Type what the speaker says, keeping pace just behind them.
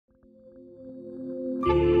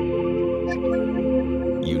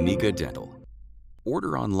Unica Dental.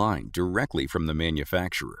 Order online directly from the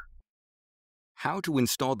manufacturer. How to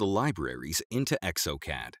install the libraries into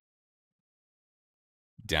Exocad.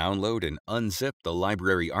 Download and unzip the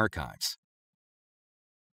library archives.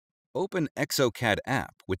 Open Exocad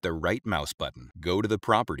app with the right mouse button. Go to the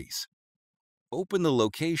Properties. Open the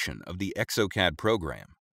location of the Exocad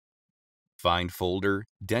program. Find folder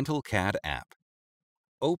Dental CAD app.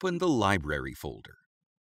 Open the Library folder.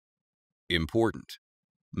 Important: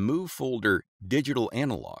 move folder Digital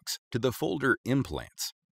Analogs to the folder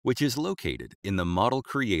Implants, which is located in the Model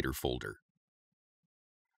Creator folder.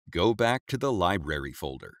 Go back to the Library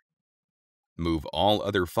folder. Move all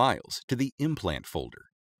other files to the Implant folder.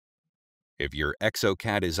 If your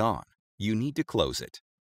Exocad is on, you need to close it.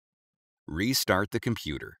 Restart the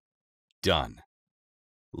computer. Done.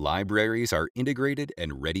 Libraries are integrated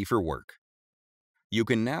and ready for work. You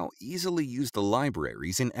can now easily use the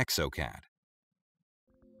libraries in Exocad.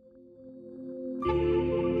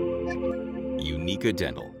 Unica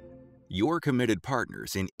Dental, your committed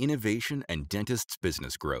partners in innovation and dentists'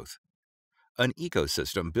 business growth. An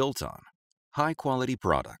ecosystem built on high-quality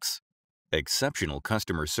products, exceptional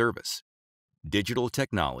customer service, digital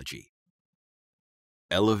technology,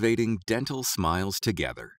 elevating dental smiles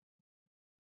together.